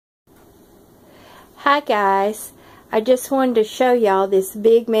Hi guys, I just wanted to show y'all this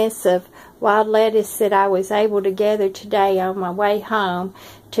big mess of wild lettuce that I was able to gather today on my way home.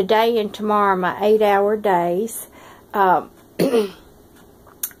 Today and tomorrow are my 8-hour days. I've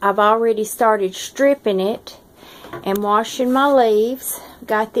already started stripping it and washing my leaves.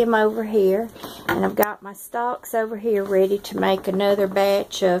 Got them over here, and I've got my stalks over here ready to make another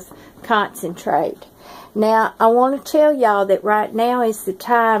batch of concentrate. Now, I want to tell y'all that right now is the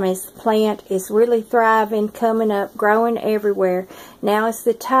time as the plant is really thriving, coming up, growing everywhere. Now is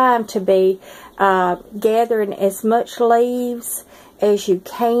the time to be gathering as much leaves as you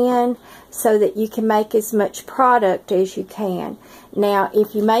can so that you can make as much product as you can. Now,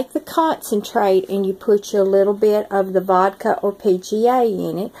 if you make the concentrate and you put your little bit of the vodka or PGA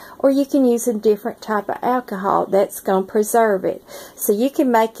in it, or you can use a different type of alcohol, that's going to preserve it. So you can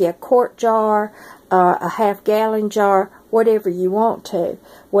make you a quart jar, a half-gallon jar, whatever you want to.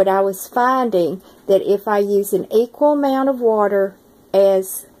 What I was finding that if I use an equal amount of water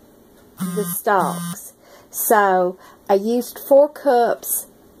as the stalks, so I used 4 cups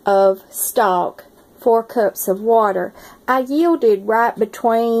of stalk, 4 cups of water, I yielded right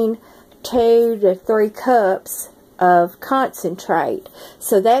between 2 to 3 cups of concentrate.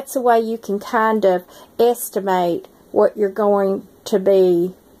 So that's the way you can kind of estimate what you're going to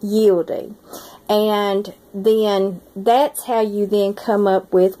be yielding. And then that's how you then come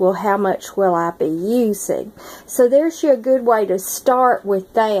up with, well, how much will I be using? So there's a good way to start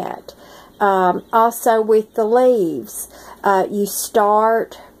with that. Also with the leaves, you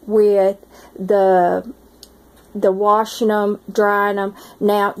start with the washing them, drying them.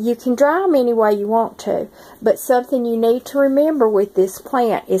 Now, you can dry them any way you want to, but something you need to remember with this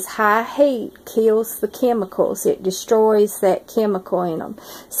plant is high heat kills the chemicals. It destroys that chemical in them.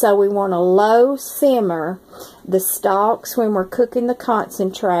 So we want to low simmer the stalks when we're cooking the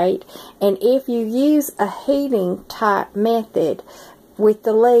concentrate, and if you use a heating type method with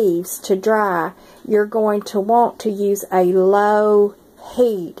the leaves to dry, you're going to want to use a low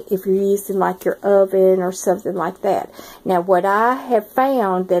heat if you're using like your oven or something like that. Now, what I have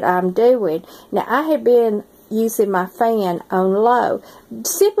found that I'm doing, now I have been using my fan on low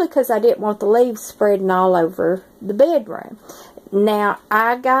simply because I didn't want the leaves spreading all over the bedroom. Now,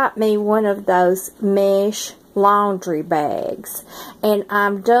 I got me one of those mesh laundry bags, and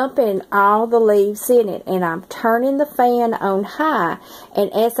I'm dumping all the leaves in it, and I'm turning the fan on high, and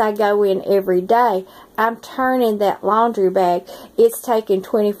as I go in every day, I'm turning that laundry bag. It's taking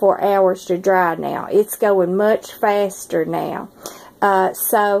 24 hours to dry now. It's going much faster now.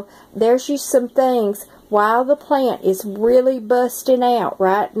 So there's just some things. While the plant is really busting out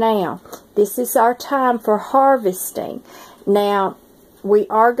right now, this is our time for harvesting. Now, we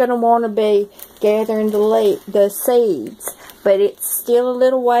are going to want to be gathering the seeds, but it's still a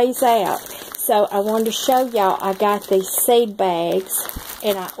little ways out. So I wanted to show y'all, I got these seed bags,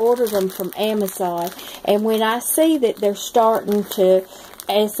 and I ordered them from Amazon. And when I see that they're starting to,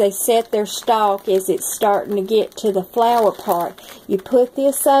 as they set their stalk, as it's starting to get to the flower part, you put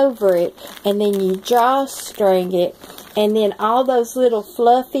this over it, and then you drawstring it, and then all those little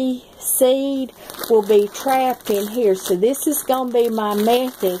fluffy seed will be trapped in here. So this is going to be my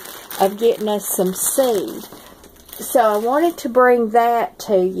method of getting us some seed. So I wanted to bring that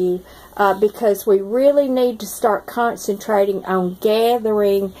to you because we really need to start concentrating on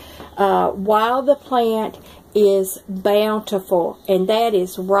gathering while the plant is bountiful, and that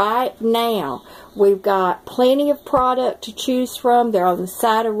is right now. We've got plenty of product to choose from. They're on the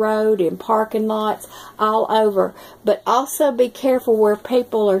side of the road, in parking lots, all over. But also be careful where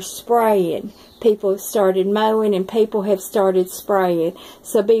people are spraying. People have started mowing, and people have started spraying.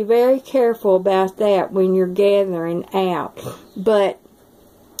 So be very careful about that when you're gathering out. But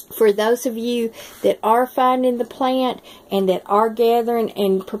for those of you that are finding the plant and that are gathering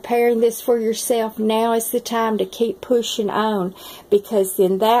and preparing this for yourself, now is the time to keep pushing on, because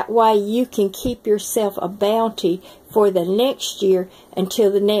in that way you can keep yourself a bounty for the next year until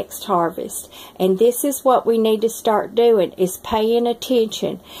the next harvest. And this is what we need to start doing, is paying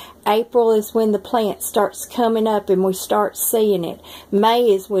attention. April is when the plant starts coming up and we start seeing it. May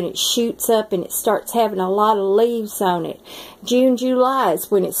is when it shoots up and it starts having a lot of leaves on it. June, July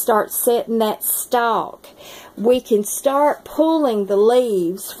is when it starts setting that stalk. We can start pulling the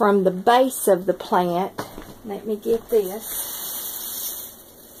leaves from the base of the plant. Let me get this.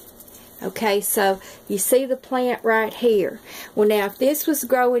 Okay, so you see the plant right here. Well, now if this was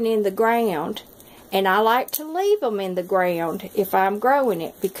growing in the ground, and I like to leave them in the ground if I'm growing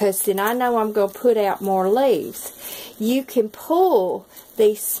it, because then I know I'm going to put out more leaves. You can pull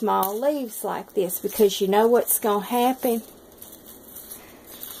these small leaves like this, because you know what's going to happen?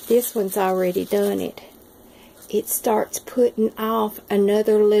 this one's already done it. It starts putting off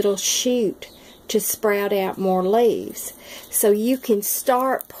another little shoot to sprout out more leaves. So you can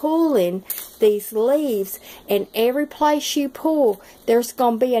start pulling these leaves, and every place you pull, there's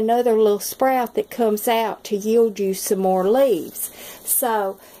going to be another little sprout that comes out to yield you some more leaves.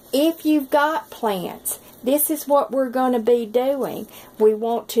 So if you've got plants, this is what we're going to be doing. We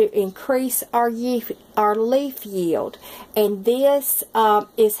want to increase our leaf yield, and this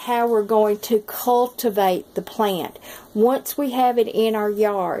is how we're going to cultivate the plant. Once we have it in our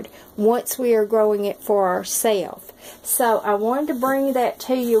yard, once we are growing it for ourselves. So I wanted to bring that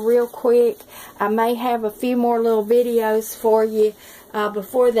to you real quick. I may have a few more little videos for you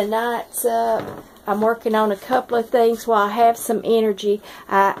before the night's up. I'm working on a couple of things while I have some energy.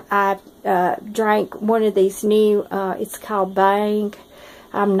 I drank one of these new, it's called Bang.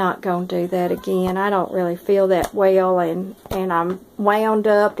 I'm not going to do that again. I don't really feel that well, and I'm wound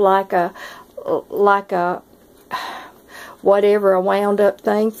up like a whatever a wound up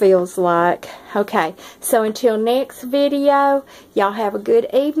thing feels like. Okay, so until next video, y'all have a good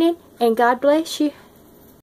evening, and God bless you.